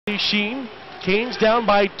machine. Canes down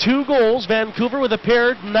by 2 goals. Vancouver with a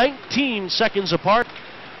pair 19 seconds apart.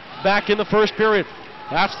 Back in the first period.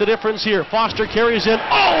 That's the difference here. Foster carries in.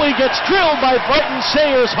 Oh, he gets drilled by Bryton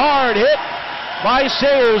Sayers. Hard hit by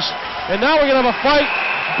Sayers. And now we're going to have a fight.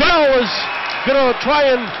 Bell is going to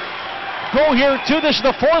try and go here too. This is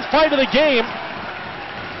the 4th fight of the game.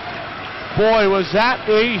 Boy, was that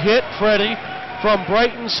a hit, Freddie, from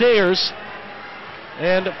Bryton Sayers.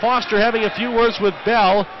 And Foster having a few words with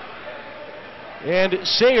Bell. And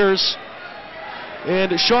Sayers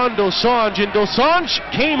and Shaun Dosanjh. And Dosanjh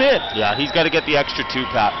came in. Yeah, he's got to get the extra 2,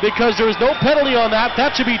 Pat. Because there was no penalty on that.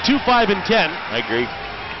 That should be 2, 5, and 10. I agree.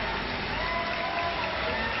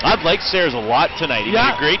 I've liked Sayers a lot tonight. He made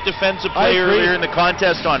a great defensive play earlier in the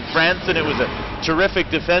contest on Franson. It was a terrific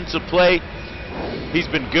defensive play. He's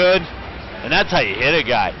been good, and that's how you hit a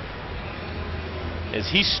guy. As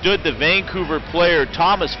he stood the Vancouver player,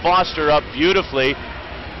 Thomas Foster, up beautifully,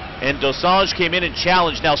 and Dosanjh came in and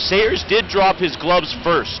challenged. Now, Sayers did drop his gloves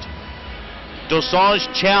first.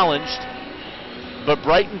 Dosanjh challenged, but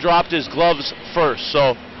Bryton dropped his gloves first.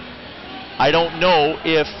 So I don't know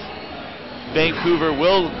if Vancouver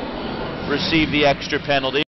will receive the extra penalty.